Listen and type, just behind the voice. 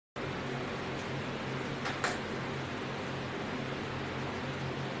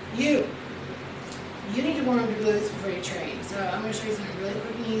You need to warm up your glutes before you train. So I'm going to show you something really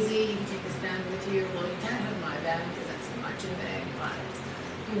quick and easy. You can take this band with you. Well, you can't have my band because that's much in big, but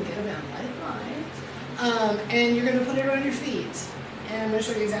you can get a band like mine. And you're going to put it on your feet. And I'm going to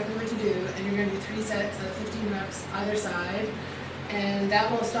show you exactly what to do. And you're going to do 3 sets of 15 reps either side. And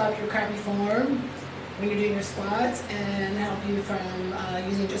that will stop your crappy form when you're doing your squats and help you from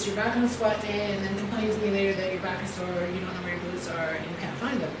using just your back on a squat day and then complaining to me later that your back is sore, you don't know where your glutes are, and you can't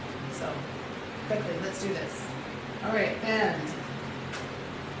find them. So, quickly, let's do this. Alright, band.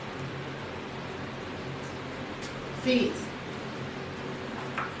 Feet.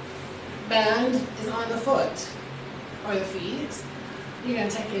 Band is on the foot or the feet. You're going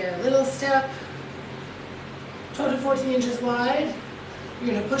to take a little step, 12 to 14 inches wide.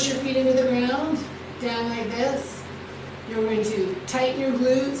 You're going to push your feet into the ground, down like this. You're going to tighten your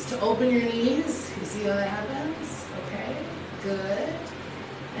glutes to open your knees. You see how that happens? Okay, good.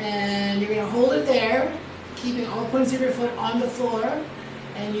 And you're going to hold it there, keeping all points of your foot on the floor.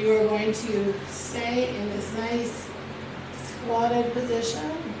 And you are going to stay in this nice squatted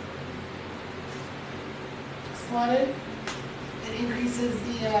position. Squatted. It increases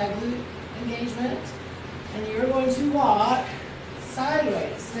the glute engagement. And you're going to walk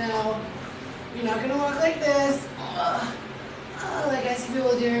sideways. Now, you're not going to walk like this, like I see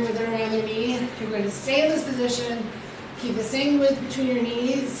people doing with it around their knee. You're going to stay in this position, keep the same width between your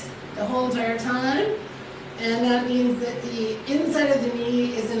knees the whole entire time, and that means that the inside of the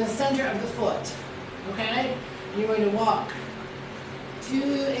knee is in the center of the foot, okay? And you're going to walk 2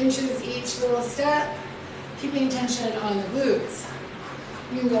 inches each little step, keeping tension on the glutes.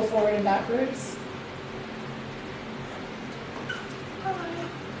 You can go forward and backwards.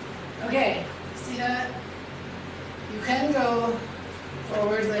 Okay, see that? You can go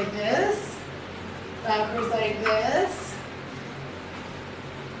forwards like this, backwards like this,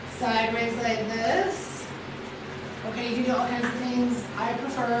 sideways like this. Okay, you can do all kinds of things. I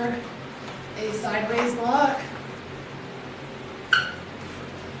prefer a sideways walk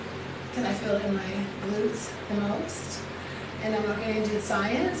because I feel it in my glutes the most. And I'm not getting into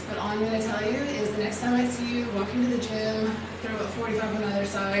science, but all I'm going to tell you is the next time I see you walking to the gym, throw about 45 on the other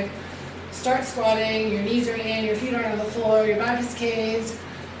side, start squatting, your knees are in, your feet aren't on the floor, your back is caved,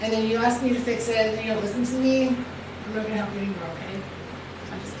 and then you ask me to fix it, and you don't listen to me, I'm not going to help you anymore, okay?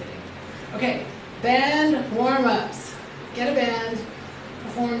 I'm just kidding. Okay, band warm-ups. Get a band,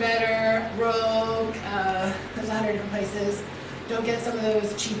 perform better, rogue, there's 100 different places. Don't get some of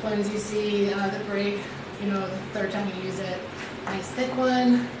those cheap ones you see that break, you know, the third time you use it. Nice thick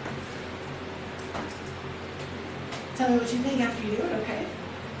one. Tell me what you think after you do it, okay?